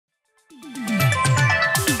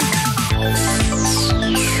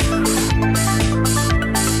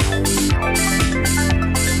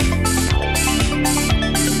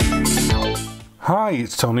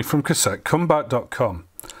it's Tony from CassetteComeback.com.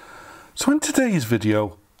 So in today's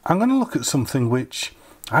video, I'm going to look at something which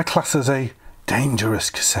I class as a dangerous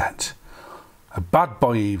cassette. A bad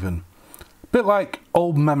boy even. A bit like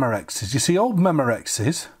old Memorexes. You see, old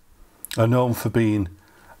Memorexes are known for being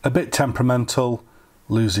a bit temperamental,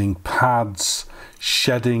 losing pads,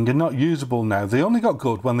 shedding, and not usable now. They only got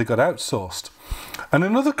good when they got outsourced. And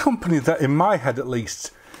another company that, in my head at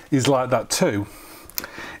least, is like that too,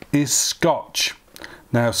 is Scotch.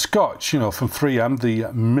 Now Scotch, you know, from 3M,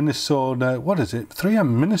 the Minnesota, what is it? 3M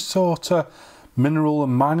Minnesota Mineral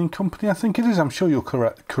and Mining Company, I think it is. I'm sure you'll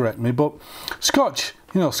correct me, but Scotch,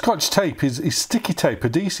 you know, Scotch tape is sticky tape,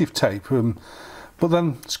 adhesive tape, but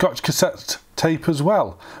then Scotch cassette tape as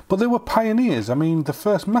well. But they were pioneers. I mean, the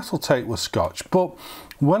first metal tape was Scotch, but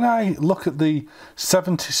when I look at the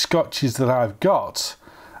 70 Scotches that I've got,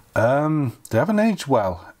 they haven't aged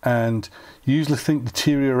well, and you usually think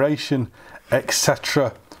deterioration,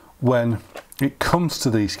 etc. when it comes to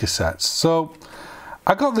these cassettes. So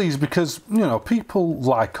I got these because, you know, people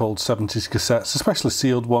like old 70s cassettes, especially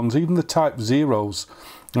sealed ones, even the Type Zeros,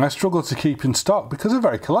 and I struggle to keep in stock because they're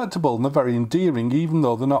very collectible and they're very endearing, even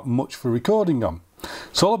though they're not much for recording on.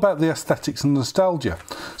 It's all about the aesthetics and nostalgia.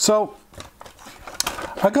 So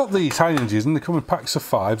I got these high energies, and they come in packs of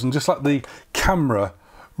 5s, and just let the camera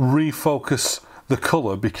refocus the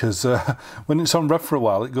colour, because when it's on red for a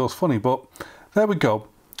while it goes funny. But there we go.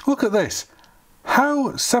 Look at this. How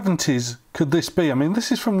 70s could this be? I mean,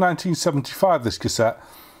 this is from 1975, this cassette.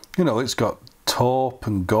 You know, it's got taupe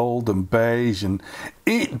and gold and beige, and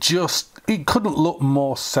it couldn't look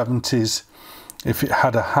more 70s if it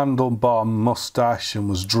had a handlebar mustache and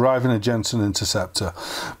was driving a Jensen Interceptor.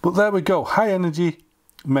 But there we go. High energy,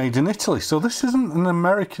 made in Italy. So this isn't an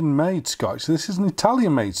American made Scotch, this is an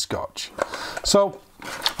Italian made Scotch. So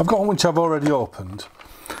I've got one which I've already opened.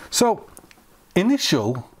 So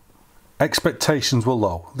initial expectations were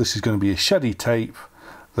low. This is going to be a sheddy tape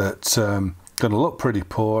that's going to look pretty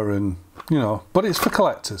poor, and you know, but it's for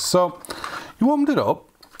collectors. So you warmed it up,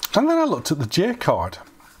 and then I looked at the J card,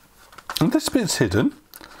 and this bit's hidden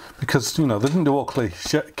because, you know, they didn't do all clear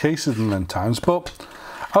cases in them times. But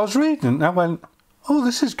I was reading and I went, oh,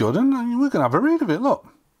 this is good, and we're going to have a read of it. Look.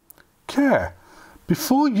 Care.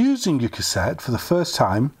 Before using your cassette for the first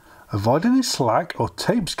time, avoid any slack or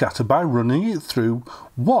tape scatter by running it through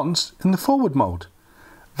once in the forward mode.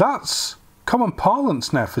 That's common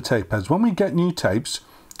parlance now for tape heads. When we get new tapes,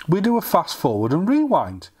 we do a fast forward and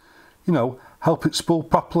rewind. You know, help it spool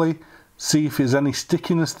properly, see if there's any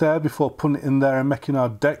stickiness there before putting it in there and making our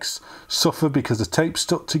decks suffer because the tape's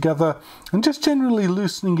stuck together, and just generally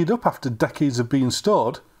loosening it up after decades of being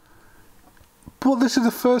stored. But this is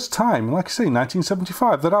the first time, like I say,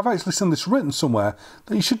 1975, that I've actually seen this written somewhere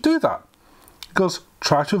that you should do that. It goes,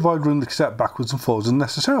 try to avoid running the cassette backwards and forwards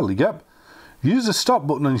unnecessarily. Yep. Use the stop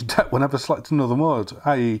button on your deck whenever selecting another mode,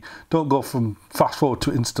 i.e. don't go from fast forward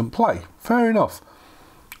to instant play. Fair enough.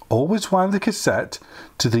 Always wind the cassette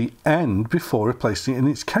to the end before replacing it in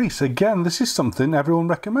its case. Again, this is something everyone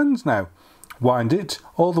recommends now. Wind it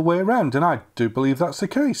all the way around, and I do believe that's the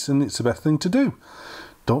case, and it's the best thing to do.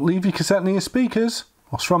 Don't leave your cassette near speakers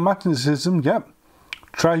or strong magnetism. Yep.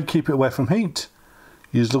 Try to keep it away from heat.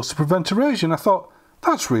 Use gloves to prevent erosion. I thought,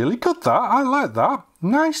 that's really good, that. I like that.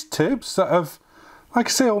 Nice tips that have, like I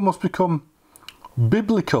say, almost become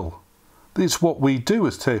biblical. It's what we do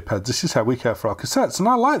as tape heads. This is how we care for our cassettes, and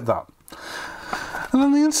I like that. And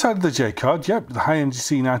then the inside of the J card, yep, the high energy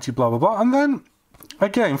C90, blah blah blah. And then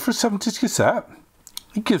again, for a 70s cassette,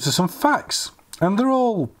 it gives us some facts, and they're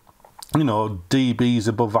all, you know, dBs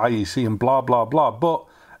above IEC and blah blah blah. But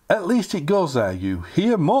at least it goes there. You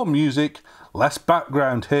hear more music, less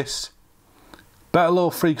background hiss, better low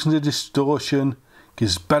frequency distortion.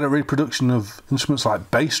 Gives better reproduction of instruments like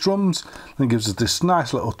bass drums, and it gives us this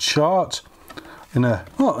nice little chart in a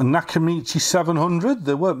Nakamichi 700.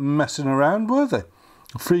 They weren't messing around, were they?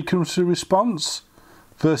 Frequency response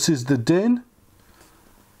versus the din.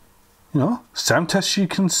 You know, sound tests you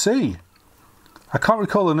can see. I can't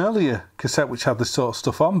recall an earlier cassette which had this sort of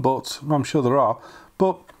stuff on, but I'm sure there are.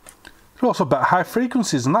 But there are also better high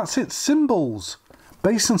frequencies, and that's it. Cymbals.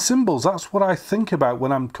 Bass and cymbals, that's what I think about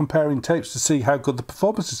when I'm comparing tapes to see how good the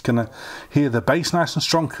performance is. Can I hear the bass nice and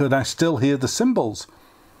strong? Could I still hear the cymbals?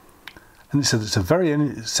 And it says it's a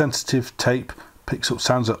very sensitive tape, picks up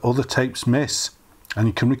sounds that other tapes miss, and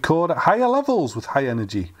you can record at higher levels with high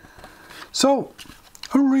energy. So,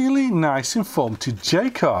 a really nice informative J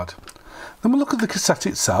card. Then we look at the cassette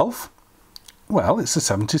itself. Well, it's a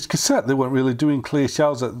 70s cassette. They weren't really doing clear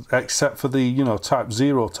shells except for the, you know, Type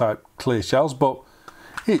 0 type clear shells, but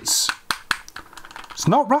it's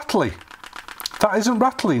not rattly. That isn't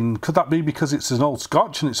rattling. Could that be because it's an old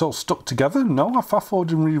Scotch and it's all stuck together? No, I fast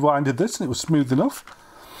forwarded and rewinded this and it was smooth enough.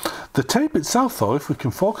 The tape itself, though, if we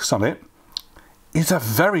can focus on it, is a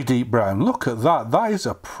very deep brown. Look at that. That is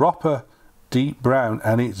a proper deep brown,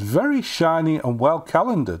 and it's very shiny and well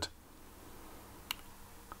calendared.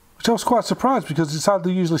 Which I was quite surprised, because it's either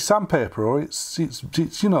usually sandpaper or it's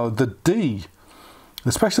you know, the D,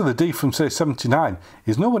 especially the D from say 79,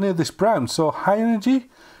 is nowhere near this brown. So high energy,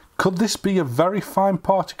 could this be a very fine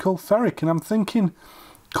particle ferric? And I'm thinking,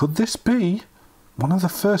 could this be one of the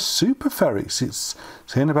first Super Ferrics? It's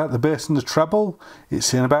saying about the bass and the treble. It's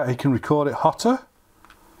saying about he can record it hotter.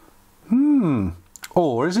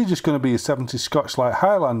 Or is it just going to be a 70s Scotch like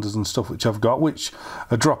Highlanders and stuff, which I've got, which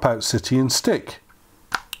are Dropout City and Stick?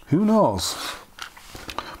 Who knows?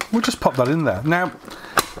 We'll just pop that in there. Now,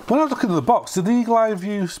 when I look at the box, did the eagle eye of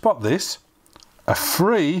you spot this? A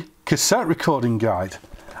free cassette recording guide.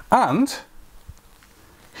 And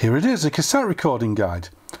here it is, a cassette recording guide.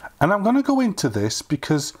 And I'm going to go into this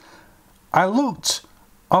because I looked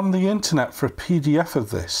on the internet for a PDF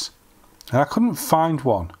of this and I couldn't find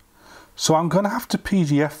one. So I'm going to have to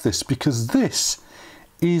PDF this, because this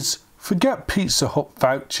is, forget Pizza Hut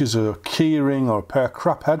vouchers or keyring or a pair of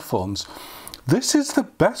crap headphones. This is the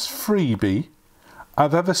best freebie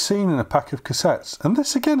I've ever seen in a pack of cassettes. And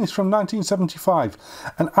this again is from 1975.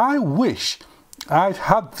 And I wish I'd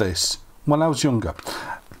had this when I was younger.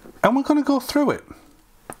 And we're going to go through it.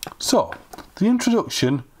 So, the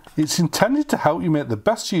introduction, it's intended to help you make the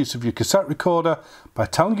best use of your cassette recorder by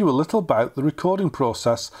telling you a little about the recording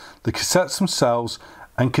process, the cassettes themselves,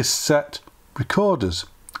 and cassette recorders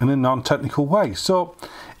in a non-technical way. So,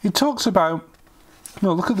 it talks about, you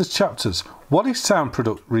know, look at the chapters. What is sound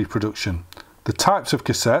reproduction? The types of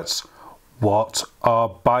cassettes. What are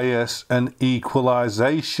bias and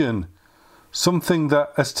equalization? Something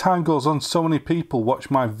that, as time goes on, so many people watch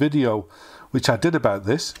my video, which I did about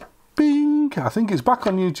this. Bing! I think it's back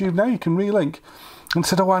on YouTube now, you can relink. And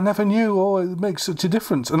said, oh, I never knew, oh, it makes such a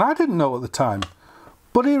difference. And I didn't know at the time.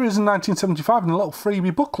 But here is in 1975 in a little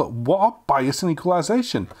freebie booklet. What are bias and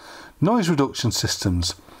equalization? Noise reduction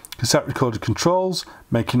systems. Cassette recorder controls.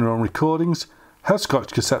 Making your own recordings. How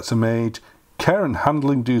Scotch cassettes are made. Care and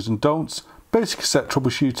handling do's and don'ts. Basic cassette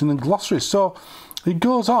troubleshooting and glossary. So it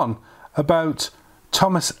goes on about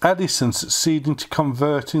Thomas Edison succeeding to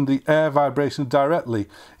converting the air vibration directly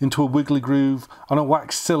into a wiggly groove on a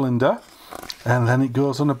wax cylinder. And then it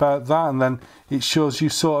goes on about that, and then it shows you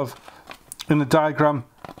sort of in a diagram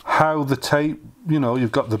how the tape, you know,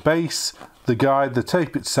 you've got the bass, the guide, the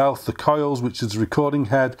tape itself, the coils, which is the recording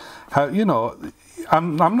head, how, you know,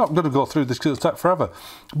 I'm not going to go through this because it'll take forever,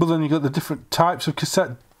 but then you've got the different types of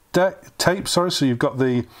cassette tape, so you've got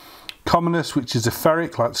the commonest, which is a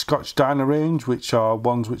ferric, like Scotch Diner range, which are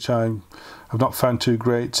ones which I have not found too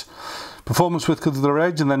great performance with because of their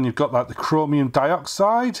age. And then you've got like the chromium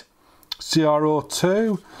dioxide,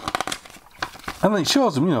 CrO2, and then it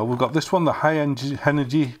shows them, you know, we've got this one, the high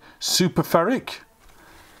energy Super Ferric,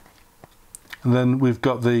 and then we've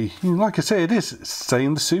got the, you know, like I say, it is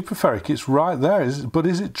saying the Super Ferric, it's right there, but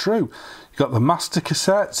is it true? You've got the master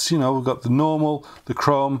cassettes, you know, we've got the normal, the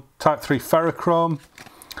chrome, type 3 ferrochrome.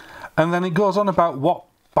 And then it goes on about what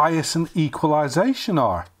bias and equalization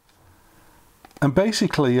are. And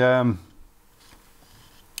basically, there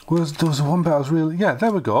was one bit I was really, yeah,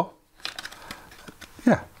 there we go.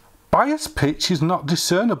 Yeah, bias pitch is not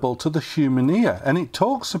discernible to the human ear. And it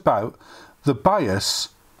talks about the bias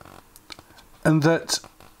and that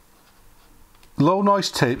low noise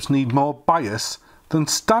tapes need more bias than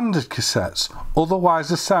standard cassettes. Otherwise,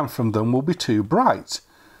 the sound from them will be too bright.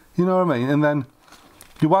 You know what I mean? And then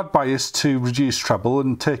you add bias to reduce treble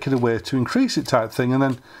and take it away to increase it type thing. And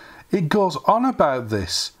then it goes on about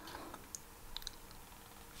this.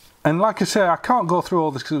 And like I say, I can't go through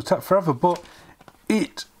all this because it will take forever, but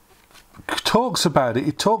it talks about it.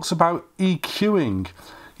 It talks about EQing,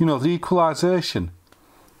 you know, the equalization.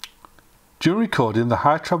 During recording, the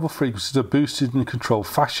high treble frequencies are boosted in a controlled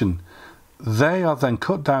fashion. They are then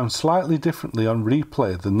cut down slightly differently on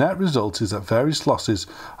replay. The net result is that various losses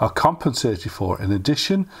are compensated for. In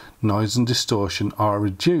addition, noise and distortion are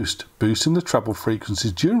reduced. Boosting the treble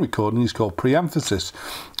frequencies during recording is called pre-emphasis.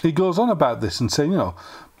 He goes on about this and saying, you know,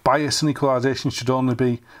 bias and equalization should only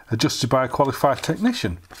be adjusted by a qualified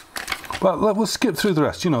technician. Well, we'll skip through the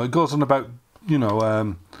rest. You know, it goes on about, you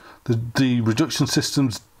know, the reduction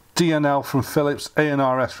systems, DNL from Philips,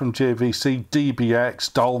 ANRS from JVC,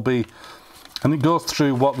 DBX, Dolby. And it goes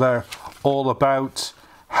through what they're all about,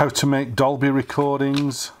 how to make Dolby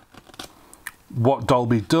recordings, what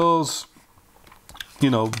Dolby does,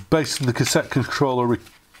 you know, basically the cassette controller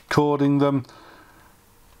recording them,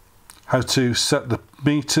 how to set the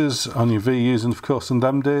meters on your VUs, and of course in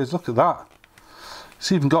them days, look at that.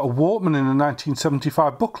 It's even got a Walkman in a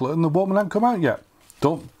 1975 booklet, and the Walkman hasn't come out yet.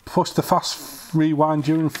 Don't push the fast rewind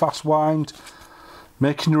during fast wind.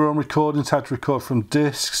 Making your own recordings, how to record from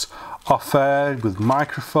discs, off air, with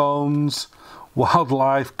microphones,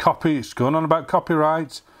 wildlife, copy, it's going on about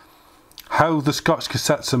copyright, how the Scotch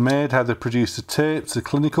cassettes are made, how they produce the tapes, the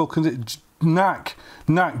clinical, Knack,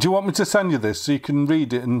 do you want me to send you this so you can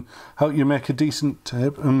read it and help you make a decent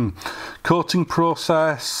tape? Coating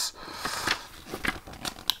process.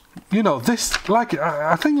 You know, this, like,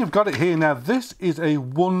 I think you've got it here now. This is a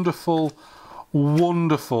wonderful,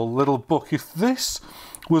 wonderful little book. If this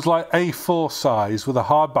was like A4 size with a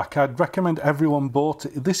hardback, I'd recommend everyone bought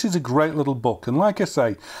it. This is a great little book. And like I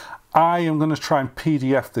say, I am going to try and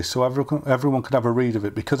PDF this so everyone can have a read of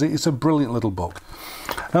it, because it is a brilliant little book.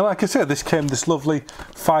 And like I said, this came this lovely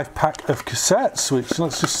 5-pack of cassettes, which,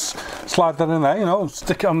 let's just slide that in there, you know,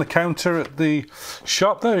 stick it on the counter at the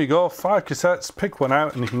shop. There you go, 5 cassettes, pick one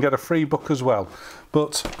out and you can get a free book as well.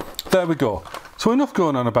 But there we go. So enough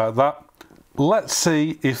going on about that. Let's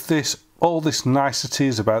see if all this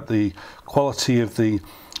niceties about the quality of the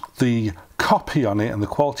copy on it and the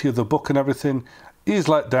quality of the book and everything is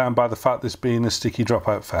let down by the fact this being a sticky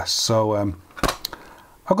dropout fest. So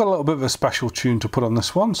I've got a little bit of a special tune to put on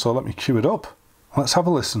this one, so let me cue it up. Let's have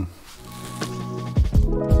a listen.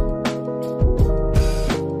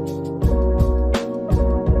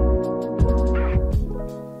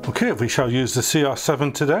 Okay, we shall use the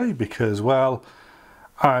CR7 today because, well,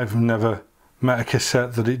 I've never met a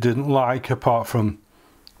cassette that it didn't like apart from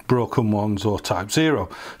broken ones or Type 0.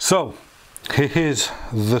 So here's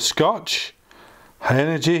the Scotch. High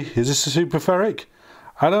energy. Is this a Super Ferric?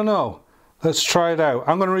 I don't know. Let's try it out.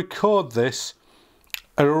 I'm going to record this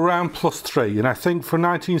at around +3, and I think for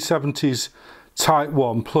 1970s Type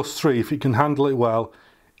 1, +3, if you can handle it well,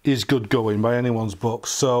 is good going by anyone's book.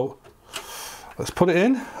 So let's put it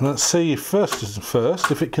in and let's see if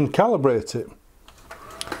if it can calibrate it.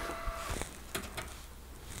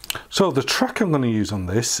 So the track I'm going to use on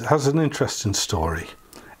this has an interesting story.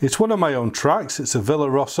 It's one of my own tracks. It's a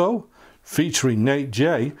Villa Rosso featuring Nate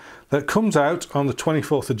J that comes out on the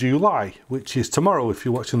 24th of July, which is tomorrow if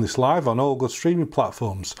you're watching this live on all good streaming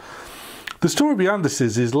platforms. The story behind this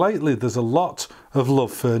is lately there's a lot of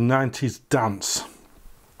love for 90s dance,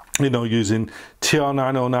 you know, using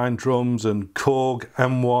TR-909 drums and Korg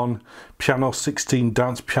M1 piano 16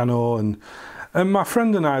 dance piano, and my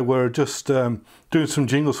friend and I were just doing some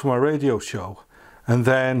jingles for my radio show, and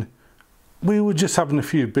then we were just having a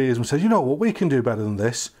few beers and said, you know what, we can do better than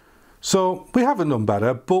this. So we haven't done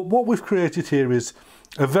better, but what we've created here is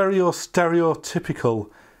a very stereotypical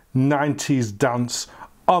 90s dance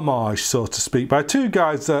homage, so to speak, by two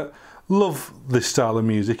guys that love this style of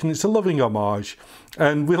music, and it's a loving homage,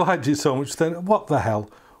 and we liked it so much then, what the hell,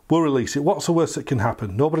 we'll release it. What's the worst that can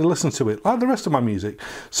happen? Nobody listens to it, like the rest of my music.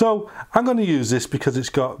 So I'm going to use this because it's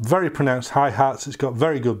got very pronounced hi-hats, it's got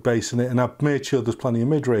very good bass in it, and I've made sure there's plenty of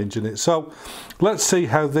mid-range in it. So let's see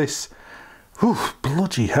how this,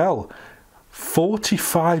 bloody hell,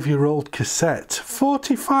 45-year-old cassette,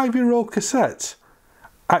 45-year-old cassette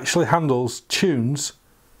actually handles tunes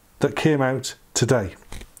that came out today.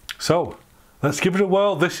 So let's give it a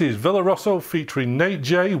whirl. This is Villa Rosso featuring Nate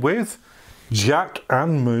J with Jack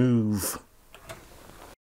and Move.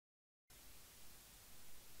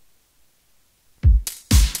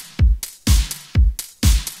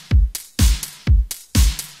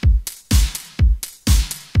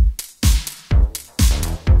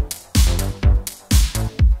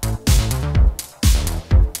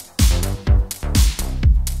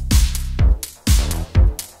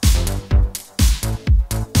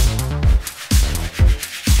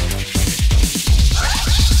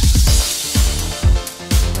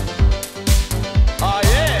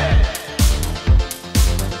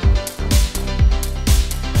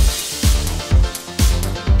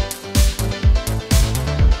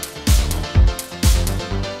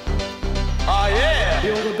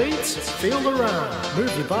 Feel the rhyme,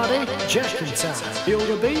 move your body, jack and time. Feel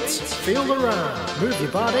the beats, feel the rhyme, move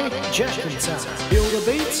your body, jack and time. Feel the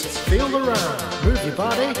beats, feel the rhyme, move your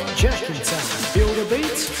body, jack and time. Feel the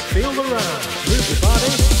beats, feel the rhyme, move your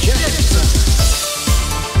body, jack and time.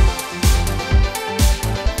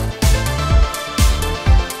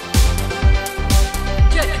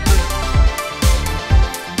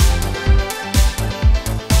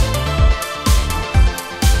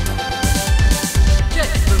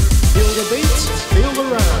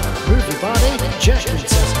 Jack and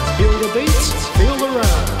tap. Feel the beats, feel the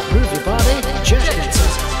rhyme. Move your body, jack and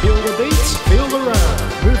tap. Feel the beats, feel the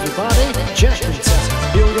rhyme. Move your body, jack and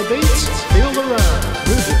tap. Feel the beats, feel the rhyme.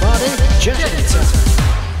 Move your body, jack in time.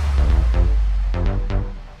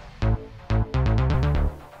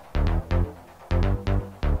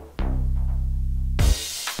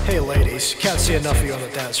 Hey ladies, can't see enough of you on the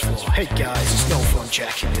dance floor. Hey guys, it's no fun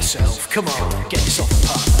jacking yourself. Come on, get yourself a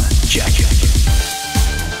partner. Jack it.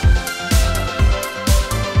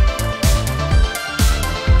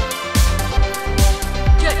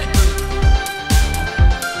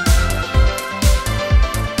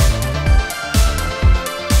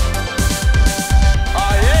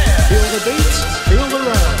 Beats, feel the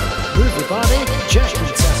rhyme, move your body, jack in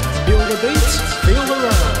time. Feel the beats, feel the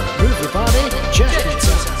rhyme, move your body, jack in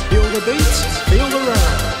time. Feel the beats, feel the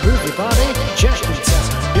rhyme, move your body, jack in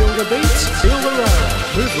time. Feel the beats, feel the rhyme,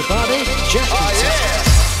 move your body, jack in time.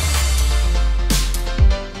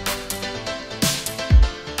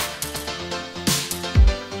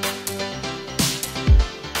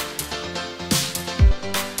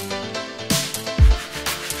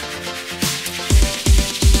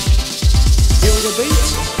 Feel the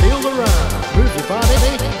beats, feel the rhyme, move your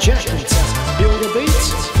body, jack in time. Feel the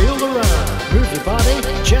beats, feel the rhyme, move your body,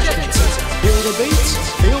 jack in time. Feel the beats,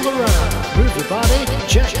 feel the rhyme, move your body,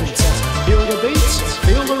 jack in time. Feel the beats,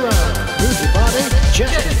 feel the rhyme, move your body,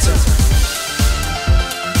 jack in time.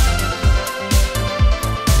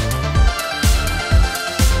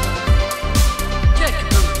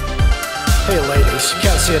 Hey ladies,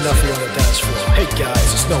 can't see enough of you on the dance floor. Hey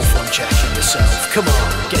guys, it's no fun jacking yourself. Come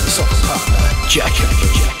on, get yourself a partner. Jack him,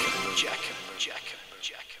 jack him, jack him, jack him,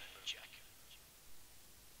 jack him, jack him.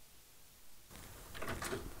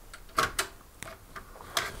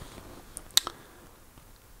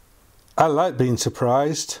 I like being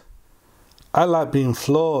surprised. I like being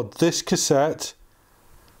floored. This cassette,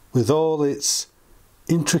 with all its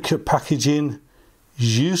intricate packaging,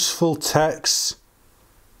 useful text,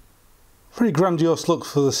 very grandiose look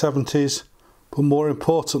for the 70s, but more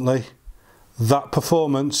importantly, that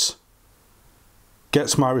performance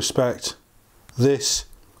gets my respect. This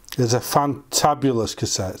is a fantabulous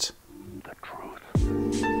cassette. The truth.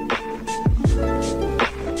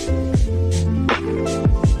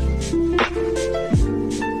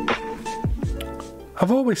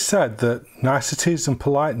 I've always said that niceties and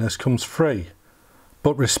politeness comes free,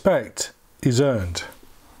 but respect is earned.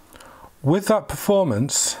 With that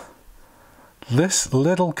performance, this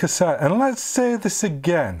little cassette, and let's say this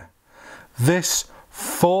again, this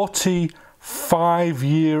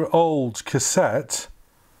 45-year-old cassette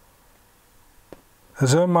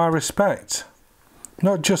has earned my respect.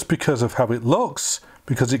 Not just because of how it looks,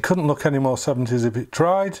 because it couldn't look any more 70s if it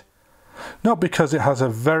tried, not because it has a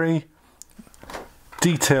very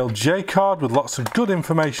detailed J-card with lots of good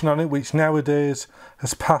information on it, which nowadays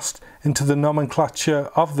has passed into the nomenclature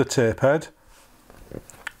of the tape head.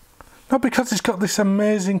 Not because it's got this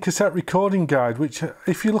amazing cassette recording guide, which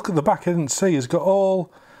if you look at the back I didn't see, has got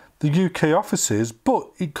all the UK offices, but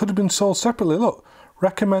it could have been sold separately. Look,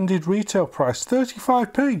 recommended retail price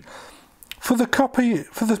 35p. For the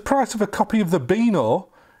price of a copy of the Beano,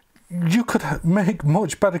 you could make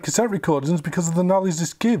much better cassette recordings because of the knowledge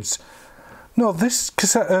this gives. No, this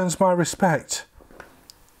cassette earns my respect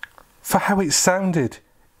for how it sounded.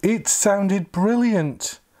 It sounded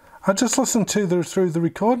brilliant. I just listened through the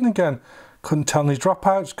recording again. Couldn't tell any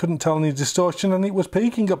dropouts, couldn't tell any distortion, and it was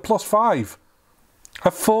peaking at +5.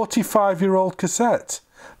 A 45-year-old cassette.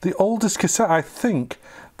 The oldest cassette, I think,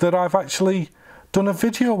 that I've actually done a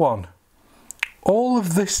video on. All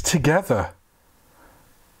of this together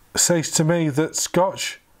says to me that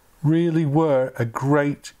Scotch really were a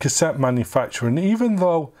great cassette manufacturer, and even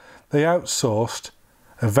though they outsourced,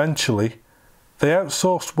 eventually, they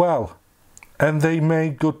outsourced well. And they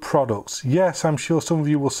made good products. Yes, I'm sure some of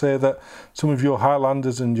you will say that some of your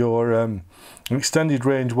Highlanders and your extended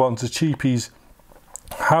range ones, the cheapies,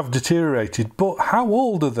 have deteriorated. But how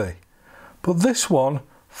old are they? But this one,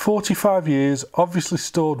 45 years, obviously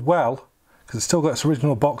stored well, because it still got its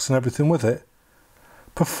original box and everything with it,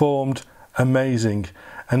 performed amazing.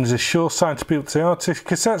 And is a sure sign to people to say, oh,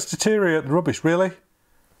 cassettes deteriorate, rubbish. Really?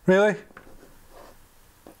 Really?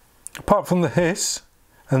 Apart from the hiss.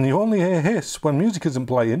 And you only hear hiss when music isn't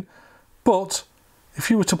playing, but if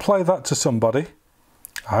you were to play that to somebody,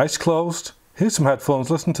 eyes closed, here's some headphones,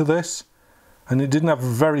 listen to this, and it didn't have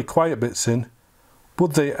very quiet bits in,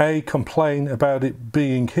 would they A, complain about it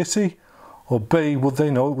being hissy, or B, would they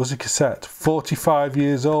know it was a cassette? 45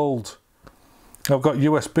 years old. I've got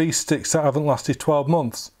USB sticks that haven't lasted 12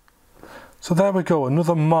 months. So there we go,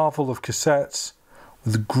 another marvel of cassettes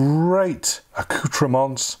with great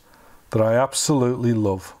accoutrements that I absolutely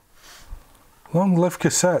love. Long live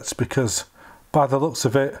cassettes, because by the looks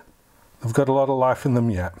of it, They've got a lot of life in them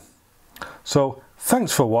yet. So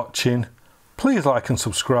thanks for watching. Please like and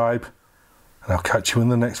subscribe, and I'll catch you in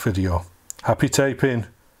the next video. Happy taping.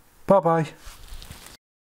 Bye bye.